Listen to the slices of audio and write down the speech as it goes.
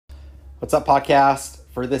What's up, podcast?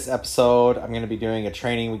 For this episode, I'm going to be doing a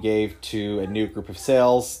training we gave to a new group of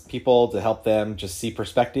sales people to help them just see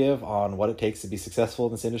perspective on what it takes to be successful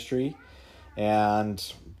in this industry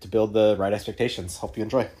and to build the right expectations. Hope you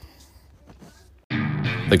enjoy.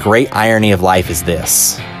 The great irony of life is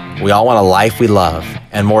this. We all want a life we love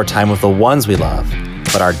and more time with the ones we love,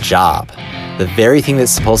 but our job, the very thing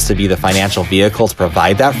that's supposed to be the financial vehicle to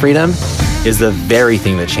provide that freedom, is the very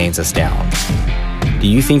thing that chains us down. Do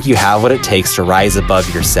you think you have what it takes to rise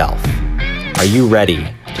above yourself? Are you ready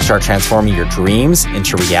to start transforming your dreams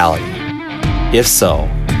into reality? If so,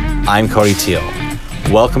 I'm Cody Teal.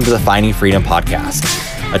 Welcome to the Finding Freedom Podcast,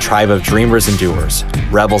 a tribe of dreamers and doers,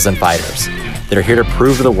 rebels and fighters that are here to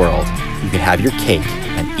prove to the world you can have your cake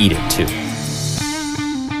and eat it too.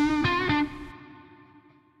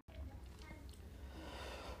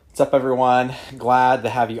 What's up, everyone? Glad to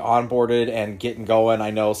have you onboarded and getting going.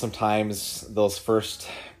 I know sometimes those first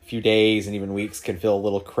few days and even weeks can feel a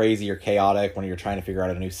little crazy or chaotic when you're trying to figure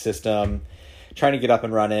out a new system, trying to get up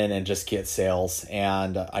and running and just get sales.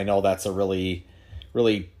 And I know that's a really,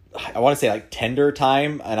 I want to say like tender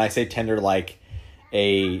time. And I say tender like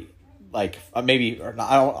a, like maybe, or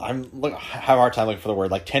not, I have a hard time looking for the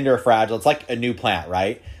word, like tender or fragile. It's like a new plant,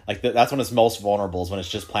 right? Like that's when it's most vulnerable, is when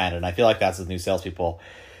it's just planted. And I feel like that's with new salespeople.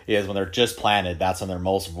 Is when they're just planted, that's when they're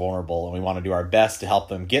most vulnerable, and we want to do our best to help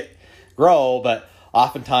them grow. But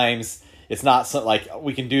oftentimes it's not so, like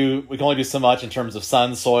we can only do so much in terms of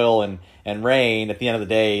sun, soil, and rain. At the end of the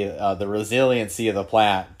day, the resiliency of the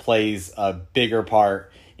plant plays a bigger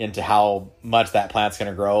part into how much that plant's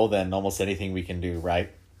going to grow than almost anything we can do,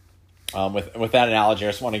 right? With that analogy, I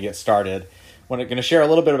just want to get started. I'm going to share a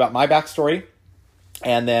little bit about my backstory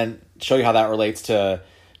and then show you how that relates to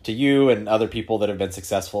you and other people that have been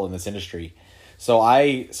successful in this industry. So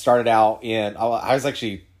I started out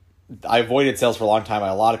I avoided sales for a long time. I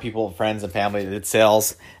had a lot of people, friends and family that did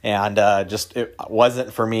sales, and it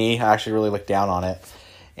wasn't for me. I actually really looked down on it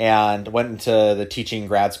and went into the teaching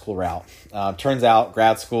grad school route. Turns out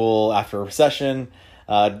grad school, after a recession,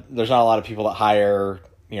 there's not a lot of people that hire,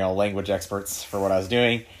 language experts for what I was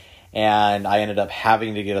doing. And I ended up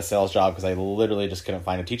having to get a sales job because I literally just couldn't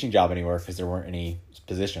find a teaching job anywhere because there weren't any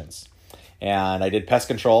positions. And I did pest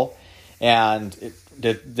control and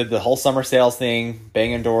did the whole summer sales thing,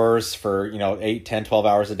 banging doors for, 8, 10, 12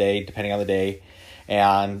 hours a day, depending on the day.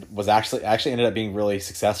 And was actually ended up being really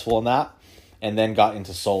successful in that, and then got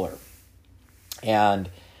into solar. And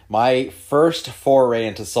my first foray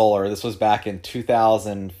into solar, this was back in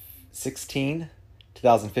 2015.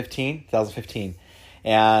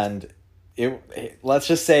 And let's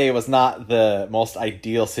just say it was not the most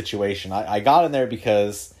ideal situation. I got in there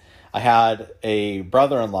because I had a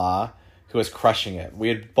brother-in-law who was crushing it. We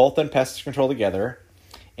had both done pest control together,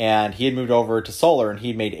 and he had moved over to solar, and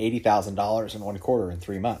he made $80,000 in one quarter in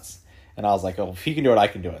 3 months. And I was like, oh, if he can do it, I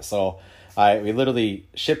can do it. So we literally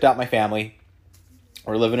shipped out my family.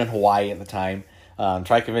 We're living in Hawaii at the time.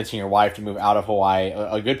 Try convincing your wife to move out of Hawaii,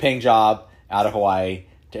 a good paying job out of Hawaii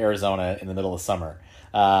to Arizona in the middle of summer.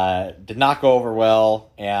 Did not go over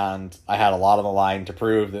well, and I had a lot on the line to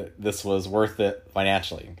prove that this was worth it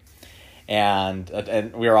financially. And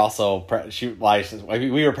we were also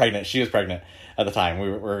we were pregnant. She was pregnant at the time.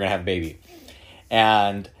 We were gonna have a baby,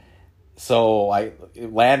 and so I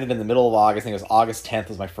landed in the middle of August. I think it was August 10th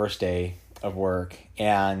was my first day of work,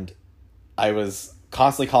 and I was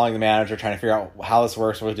constantly calling the manager trying to figure out how this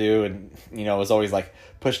works, what to do, and it was always like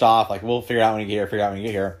pushed off, like we'll figure it out when you get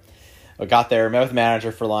here. I got there, met with the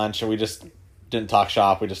manager for lunch, and we just didn't talk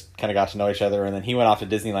shop. We just kind of got to know each other. And then he went off to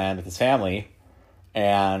Disneyland with his family.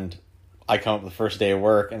 And I come up the first day of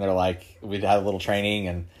work, and they're like, we'd had a little training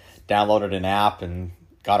and downloaded an app and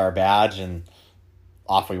got our badge, and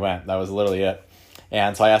off we went. That was literally it.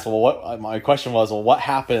 And so I asked, my question was, what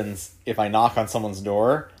happens if I knock on someone's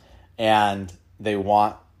door and they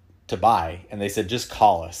want to buy? And they said, just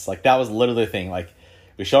call us. Like, that was literally the thing. Like,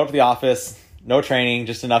 we showed up to the office, no training,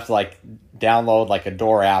 just enough to like download like a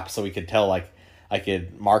door app so we could tell, like I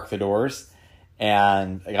could mark the doors,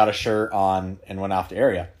 and I got a shirt on and went off to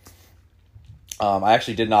area. I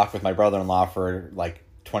actually did knock with my brother-in-law for like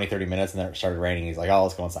 20, 30 minutes, and then it started raining. He's like, oh,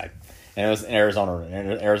 let's go inside. And it was in Arizona.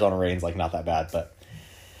 Arizona rain's like not that bad, but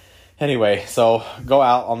anyway, so go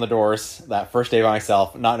out on the doors that first day by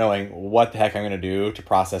myself, not knowing what the heck I'm going to do to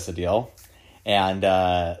process a deal, and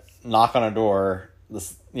knock on a door,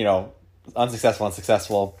 this,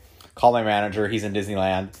 unsuccessful, call my manager. He's in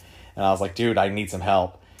Disneyland. And I was like, dude, I need some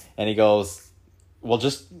help. And he goes, well,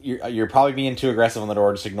 you're probably being too aggressive on the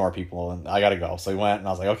door. Just ignore people. And I got to go. So he went, and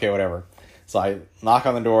I was like, okay, whatever. So I knock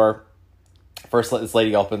on the door. First, this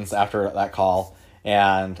lady opens after that call,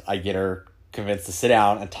 and I get her convinced to sit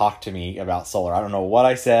down and talk to me about solar. I don't know what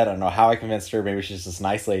I said. I don't know how I convinced her. Maybe she's just this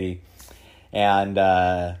nice lady. And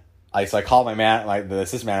I called the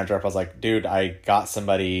assistant manager up. I was like, dude, I got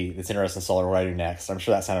somebody that's interested in solar. What do I do next? I'm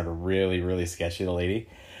sure that sounded really, really sketchy, the lady.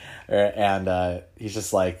 And he's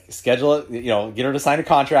just like, schedule it, get her to sign a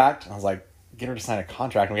contract. I was like, get her to sign a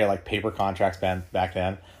contract? And we had like paper contracts back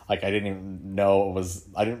then. Like, I didn't even know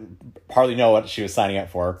I didn't hardly know what she was signing up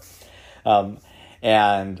for.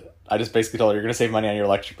 And I just basically told her, you're going to save money on your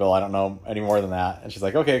electric bill. I don't know any more than that. And she's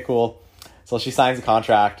like, okay, cool. So she signs the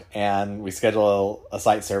contract, and we schedule a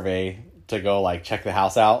site survey to go like check the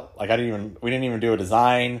house out. Like, we didn't even do a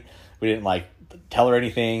design. We didn't like tell her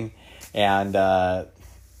anything. And the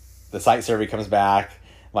site survey comes back.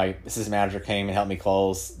 My assistant manager came and helped me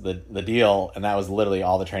close the deal. And that was literally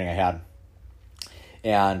all the training I had.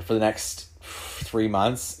 And for the next 3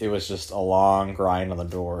 months, it was just a long grind on the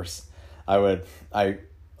doors.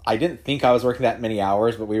 I didn't think I was working that many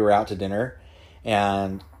hours, but we were out to dinner,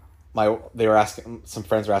 and some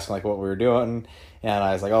friends were asking like what we were doing, and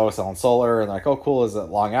I was like, oh, we're selling solar, and they're like, oh, cool, is it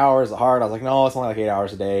long hours, is it hard? I was like, no, it's only like 8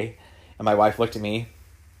 hours a day. And my wife looked at me,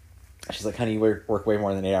 she's like, honey, you work way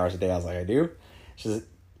more than 8 hours a day. I was like, I do? She says,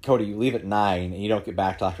 Cody, you leave at 9 and you don't get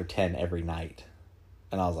back till after 10 every night.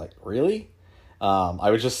 And I was like, really? I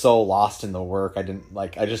was just so lost in the work.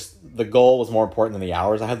 The goal was more important than the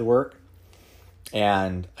hours I had to work.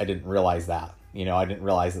 And I didn't realize that, I didn't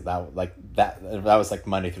realize that was like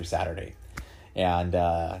Monday through Saturday. And,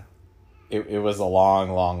 it was a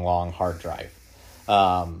long, hard drive.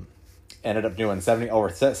 Ended up doing over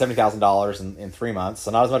 $70,000 in 3 months. So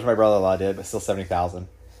not as much as my brother-in-law did, but still $70,000.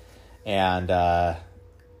 And,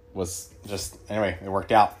 was just, anyway, it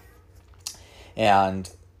worked out. And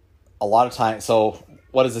a lot of time, so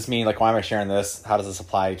what does this mean? Like, why am I sharing this? How does this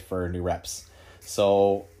apply for new reps?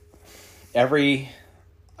 So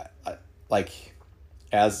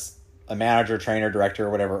as a manager, trainer, director, or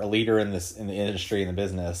whatever, a leader in the industry, in the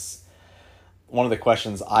business, one of the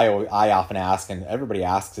questions I often ask, and everybody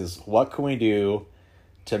asks, is what can we do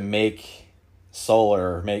to make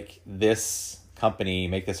solar, make this company,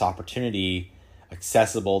 make this opportunity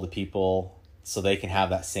accessible to people so they can have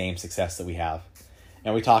that same success that we have?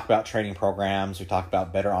 And we talk about training programs, we talk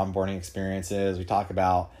about better onboarding experiences, we talk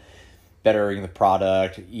about bettering the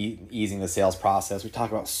product, easing the sales process. We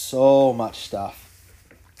talk about so much stuff.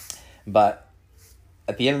 But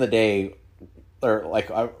at the end of the day,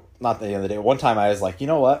 not the end of the day, one time I was like, you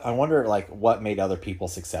know what? I wonder what made other people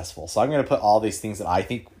successful. So I'm going to put all these things that I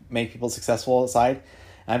think make people successful aside,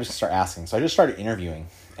 and I'm just going to start asking. So I just started interviewing,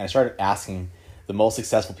 and I started asking the most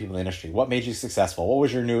successful people in the industry, what made you successful? What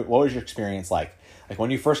was your experience like? Like,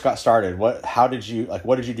 when you first got started, what did you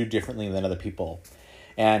do differently than other people?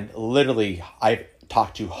 And literally, I've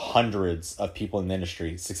talked to hundreds of people in the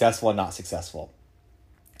industry, successful and not successful.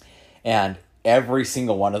 And every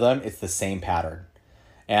single one of them, it's the same pattern.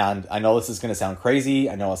 And I know this is going to sound crazy.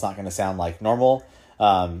 I know it's not going to sound like normal,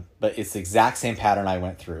 but it's the exact same pattern I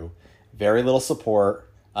went through. Very little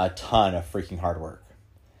support, a ton of freaking hard work.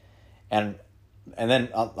 And then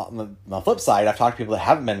on the flip side, I've talked to people that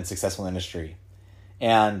haven't been successful in the industry.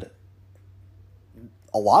 And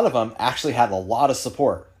a lot of them actually had a lot of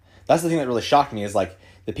support. That's the thing that really shocked me, is like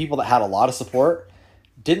the people that had a lot of support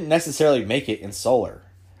didn't necessarily make it in solar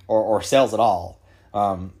or sales at all,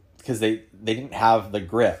 because they didn't have the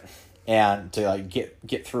grit and to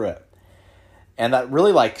get through it. And that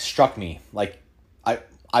really struck me. Like,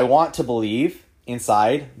 I want to believe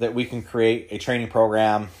inside that we can create a training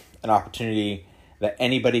program, an opportunity that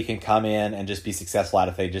anybody can come in and just be successful at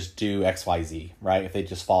if they just do XYZ, right? If they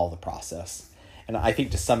just follow the process. And I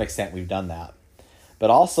think to some extent we've done that. But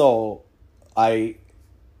also, the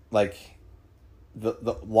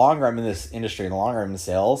longer I'm in this industry and the longer I'm in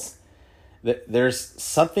sales, there's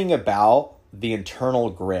something about the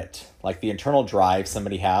internal grit, like the internal drive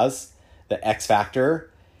somebody has, the X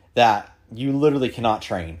factor, that you literally cannot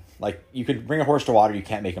train. Like, you could bring a horse to water, you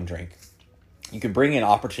can't make them drink. You can bring an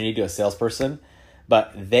opportunity to a salesperson,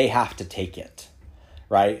 but they have to take it,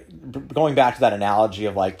 right? Going back to that analogy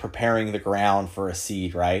of preparing the ground for a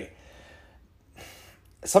seed, right?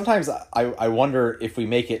 Sometimes I wonder if we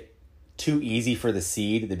make it too easy for the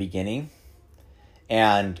seed at the beginning,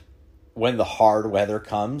 and when the hard weather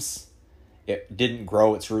comes, it didn't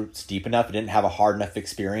grow its roots deep enough, it didn't have a hard enough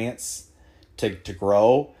experience to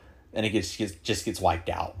grow, and it just gets wiped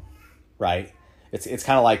out, right? It's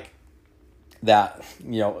kind of like that,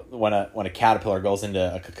 when a caterpillar goes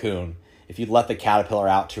into a cocoon, if you let the caterpillar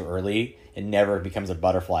out too early, it never becomes a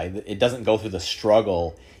butterfly. It doesn't go through the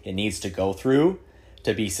struggle it needs to go through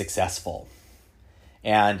to be successful.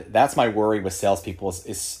 And that's my worry with salespeople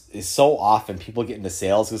is so often people get into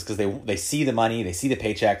sales is because they see the money, they see the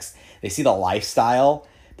paychecks, they see the lifestyle,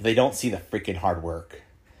 but they don't see the freaking hard work.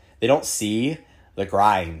 They don't see the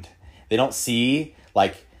grind. They don't see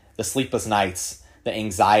like the sleepless nights, the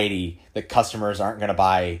anxiety that customers aren't going to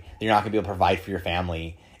buy, that you're not going to be able to provide for your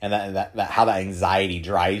family, and that how that anxiety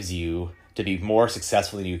drives you to be more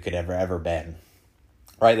successful than you could ever been.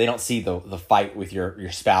 Right? They don't see the fight with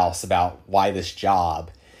your spouse about why this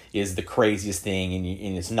job is the craziest thing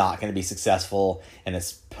and it's not going to be successful and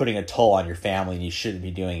it's putting a toll on your family and you shouldn't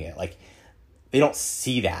be doing it. Like, they don't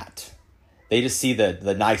see that. They just see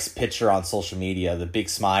the nice picture on social media, the big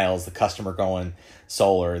smiles, the customer going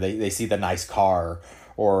solar. They see the nice car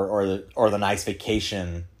or the nice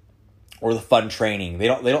vacation or the fun training. We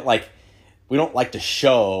don't like to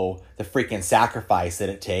show the freaking sacrifice that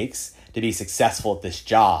it takes to be successful at this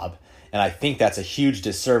job. And I think that's a huge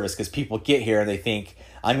disservice because people get here and they think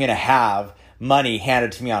I'm going to have money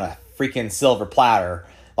handed to me on a freaking silver platter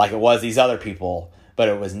like it was these other people. But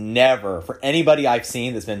it was never, for anybody I've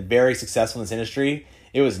seen that's been very successful in this industry,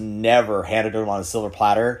 it was never handed to them on a silver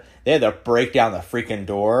platter. They had to break down the freaking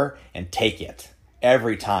door and take it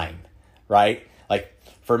every time, right? Like,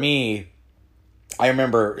 for me, I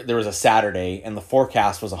remember there was a Saturday and the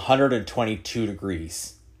forecast was 122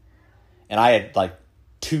 degrees. And I had like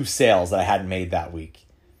 2 sales that I hadn't made that week.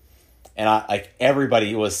 And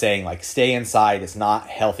everybody was saying like, stay inside. It's not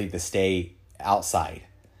healthy to stay outside.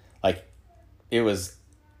 Like, it was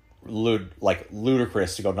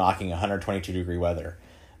ludicrous to go knocking 122 degree weather.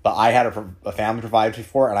 But I had a family to provide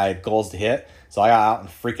for and I had goals to hit. So I got out and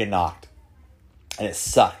freaking knocked. And it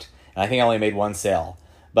sucked. And I think I only made 1 sale.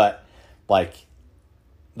 But like,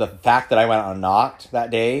 the fact that I went out and knocked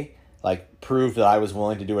that day, like, proved that I was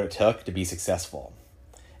willing to do what it took to be successful.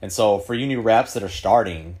 And so for you new reps that are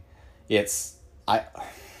starting,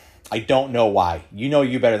 I don't know why. You know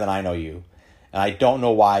you better than I know you. And I don't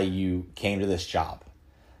know why you came to this job.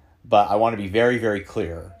 But I want to be very, very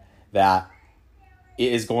clear that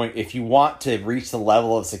if you want to reach the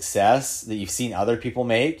level of success that you've seen other people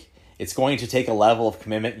make, it's going to take a level of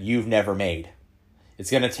commitment you've never made. It's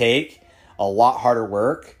going to take a lot harder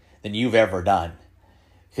work than you've ever done.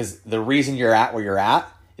 Because the reason you're at where you're at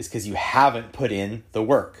is because you haven't put in the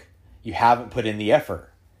work. You haven't put in the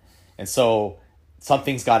effort. And so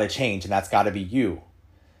something's got to change, and that's got to be you.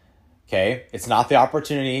 Okay? It's not the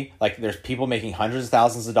opportunity. Like, there's people making hundreds of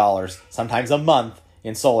thousands of dollars, sometimes a month,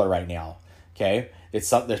 in solar right now. Okay?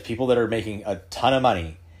 There's people that are making a ton of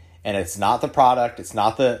money, and it's not the product, it's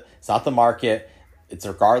not the market. It's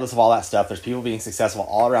regardless of all that stuff. There's people being successful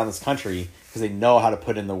all around this country because they know how to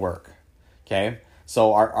put in the work. Okay?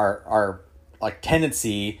 So our like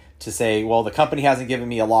tendency to say, well, the company hasn't given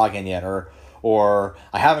me a login yet, or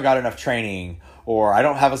I haven't got enough training, or I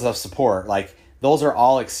don't have enough support. Like, those are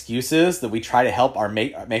all excuses that we try to help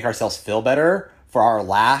make ourselves feel better for our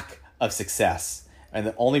lack of success. And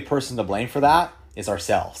the only person to blame for that is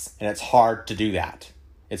ourselves. And it's hard to do that.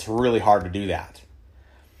 It's really hard to do that.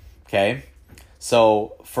 Okay?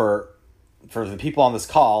 So for the people on this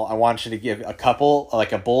call, I want you to give a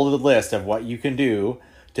bulleted list of what you can do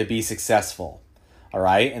to be successful. All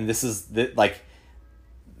right? And this is like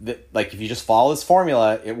if you just follow this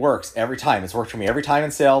formula, it works every time. It's worked for me every time in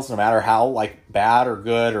sales, no matter how like bad or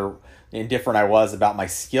good or indifferent I was about my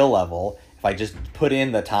skill level. If I just put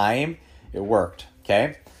in the time, it worked.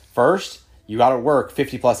 Okay? First, you got to work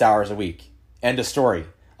 50 plus hours a week. End of story.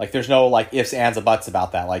 Like, there's no like ifs, ands, or buts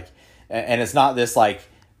about that. Like, and it's not this like,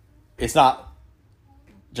 it's not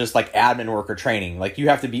just like admin work or training. Like, you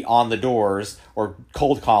have to be on the doors or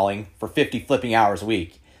cold calling for 50 flipping hours a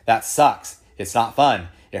week. That sucks. It's not fun.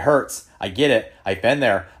 It hurts. I get it. I've been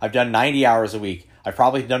there. I've done 90 hours a week. I've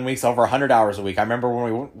probably done weeks over 100 hours a week. I remember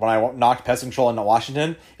when I knocked pest control into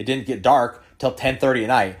Washington, it didn't get dark till 10:30 at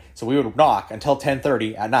night. So we would knock until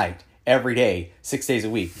 10:30 at night every day, 6 days a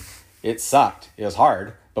week. It sucked. It was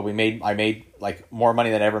hard, but I made like more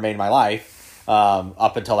money than I ever made in my life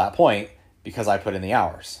up until that point because I put in the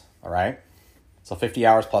hours. All right. So 50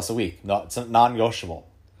 hours plus a week. No, it's non-negotiable.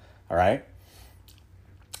 All right.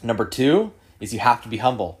 Number 2 is you have to be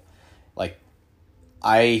humble. Like,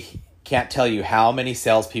 I can't tell you how many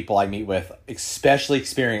salespeople I meet with, especially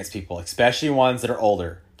experienced people, especially ones that are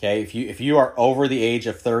older. Okay. If you are over the age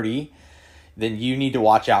of 30, then you need to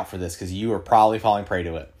watch out for this because you are probably falling prey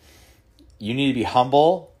to it. You need to be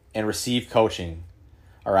humble and receive coaching.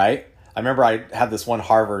 All right. I remember I had this one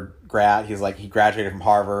Harvard grad. He graduated from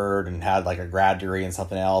Harvard and had like a grad degree in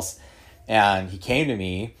something else. And he came to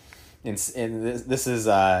me, and this is,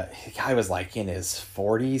 guy was like in his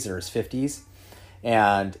 40s or his 50s.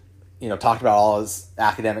 And talked about all his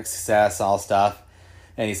academic success, all stuff.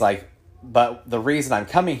 And he's like, but the reason I'm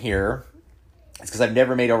coming here is because I've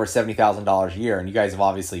never made over $70,000 a year. And you guys have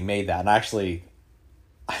obviously made that. And actually,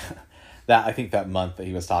 I think that month that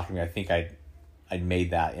he was talking to me, I think I'd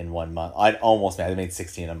made that in 1 month. I made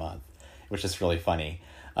 16 a month, which is really funny.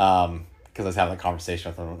 Because I was having a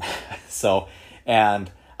conversation with him. So, and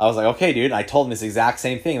I was like, okay, dude. And I told him this exact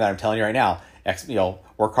same thing that I'm telling you right now.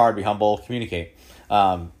 Work hard, be humble, communicate.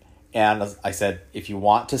 And I said, if you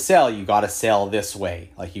want to sell, you got to sell this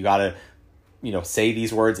way. Like, you got to, say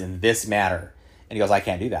these words in this manner. And he goes, I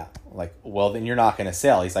can't do that. I'm like, well, then you're not going to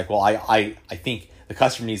sell. He's like, well, I think the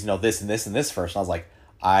customer needs to know this and this and this first. And I was like,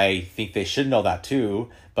 I think they should know that too.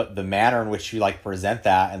 But the manner in which you present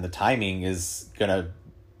that and the timing is going to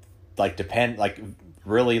depend,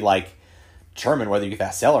 really determine whether you get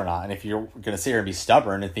that sell or not. And if you're going to sit here and be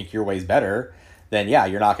stubborn and think your way's better, then yeah,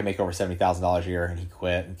 you're not going to make over $70,000 a year. And he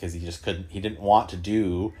quit because he just couldn't. He didn't want to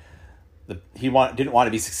do didn't want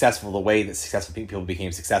to be successful the way that successful people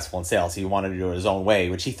became successful in sales. He wanted to do it his own way,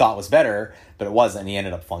 which he thought was better, but it wasn't. And he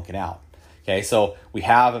ended up flunking out. Okay, so we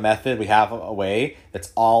have a method, we have a way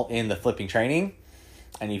that's all in the flipping training,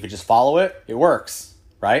 and if you just follow it, it works,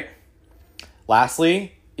 right?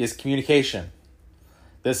 Lastly is communication.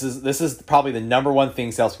 This is probably the number one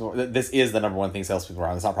thing salespeople. This is the number one thing salespeople get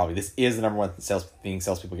wrong. It's not probably. This is the number one thing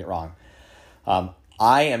salespeople get wrong.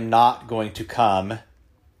 I am not going to come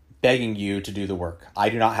begging you to do the work. I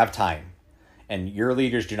do not have time, and your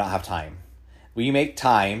leaders do not have time. We make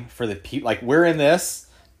time for the people. We're in this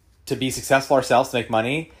to be successful ourselves, to make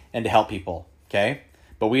money, and to help people. Okay,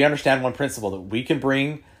 but we understand one principle, that we can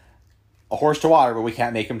bring a horse to water, but we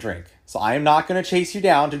can't make him drink. So I am not going to chase you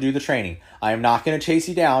down to do the training. I am not going to chase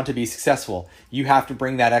you down to be successful. You have to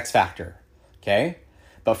bring that X factor. Okay?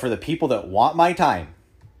 But for the people that want my time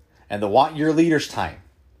and that want your leader's time,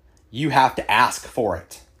 you have to ask for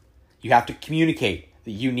it. You have to communicate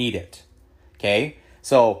that you need it. Okay?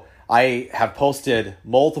 So I have posted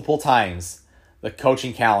multiple times the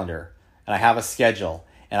coaching calendar, and I have a schedule,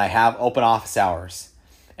 and I have open office hours,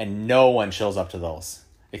 and no one shows up to those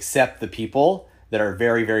except the people that are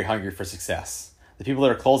very, very hungry for success. The people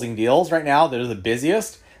that are closing deals right now, that are the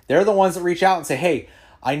busiest, they're the ones that reach out and say, hey,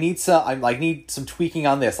 I need some tweaking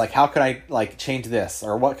on this. How can I change this?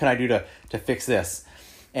 Or what can I do to fix this?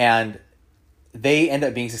 And they end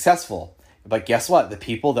up being successful. But guess what? The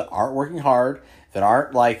people that aren't working hard, that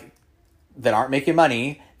aren't making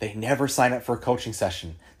money, they never sign up for a coaching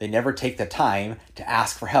session. They never take the time to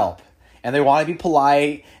ask for help. And they want to be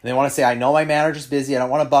polite, and they want to say, I know my manager's busy. I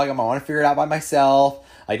don't want to bug him. I want to figure it out by myself.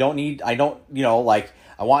 I want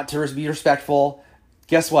to be respectful.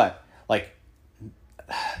 Guess what?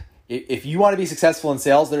 If you want to be successful in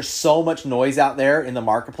sales, there's so much noise out there in the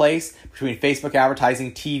marketplace between Facebook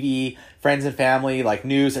advertising, TV, friends and family,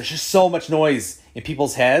 news. There's just so much noise in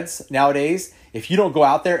people's heads nowadays. If you don't go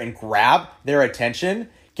out there and grab their attention,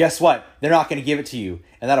 guess what? They're not going to give it to you.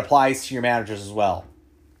 And that applies to your managers as well.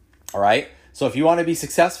 All right. So if you want to be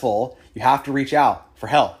successful, you have to reach out for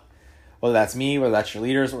help, whether that's me, whether that's your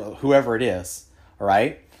leaders, or whoever it is. All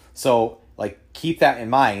right. So keep that in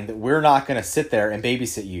mind, that we're not going to sit there and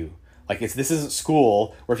babysit you. This isn't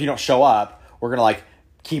school where if you don't show up, we're going to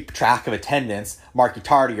keep track of attendance, mark you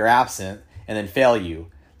tardy or absent, and then fail you.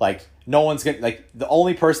 No one's going to, the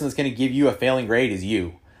only person that's going to give you a failing grade is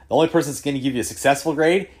you. The only person that's going to give you a successful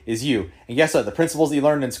grade is you. And guess what? The principles that you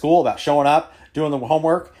learned in school about showing up, doing the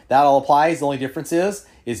homework, that all applies. The only difference is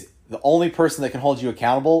the only person that can hold you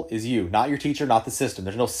accountable is you, not your teacher, not the system.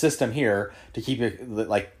 There's no system here to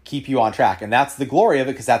keep you on track. And that's the glory of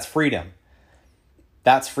it, because that's freedom.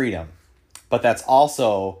 That's freedom. But that's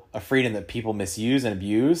also a freedom that people misuse and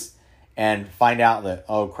abuse and find out that,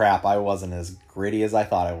 oh crap, I wasn't as gritty as I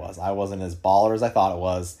thought I was. I wasn't as baller as I thought it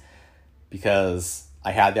was because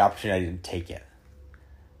I had the opportunity, I didn't take it.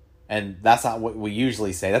 And that's not what we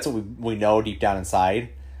usually say. That's what we know deep down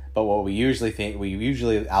inside. But what we usually think, we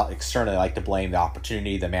usually out externally like to blame the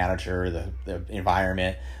opportunity, the manager, the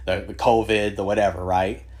environment, the COVID, the whatever,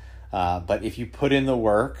 right? But if you put in the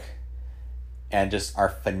work and just are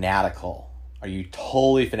fanatical, are you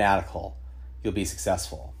totally fanatical, you'll be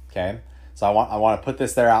successful, okay? So I want to put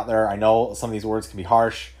this out there. I know some of these words can be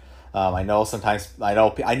harsh. I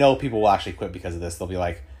know people will actually quit because of this. They'll be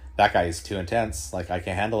like, that guy is too intense. I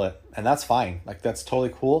can't handle it. And that's fine. That's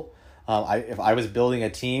totally cool. If I was building a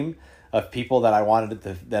team of people that I wanted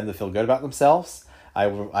them to feel good about themselves,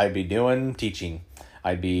 I'd be doing teaching.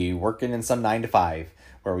 I'd be working in some 9 to 5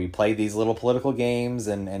 where we played these little political games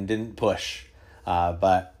and didn't push.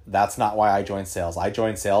 But that's not why I joined sales. I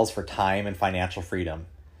joined sales for time and financial freedom,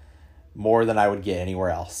 more than I would get anywhere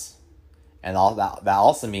else. And all that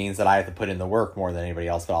also means that I have to put in the work more than anybody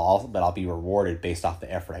else, but I'll be rewarded based off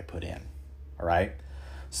the effort I put in. All right.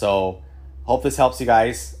 So hope this helps you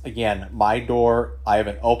guys. Again, my door, I have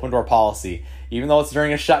an open door policy. Even though it's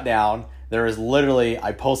during a shutdown, there is literally,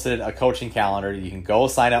 I posted a coaching calendar you can go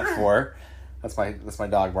sign up for. That's my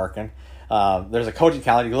dog barking. There's a coaching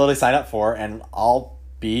calendar you can literally sign up for, and I'll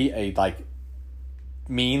be a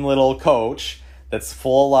mean little coach that's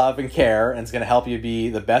full of love and care, and it's going to help you be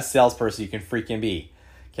the best salesperson you can freaking be.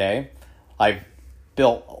 Okay? I've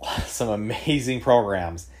built some amazing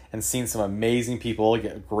programs and seen some amazing people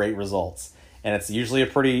get great results. And it's usually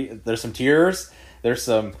there's some tears, there's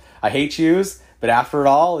some I hate yous, but after it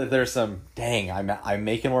all, there's some, dang, I'm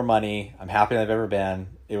making more money, I'm happier than I've ever been.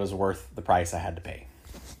 It was worth the price I had to pay.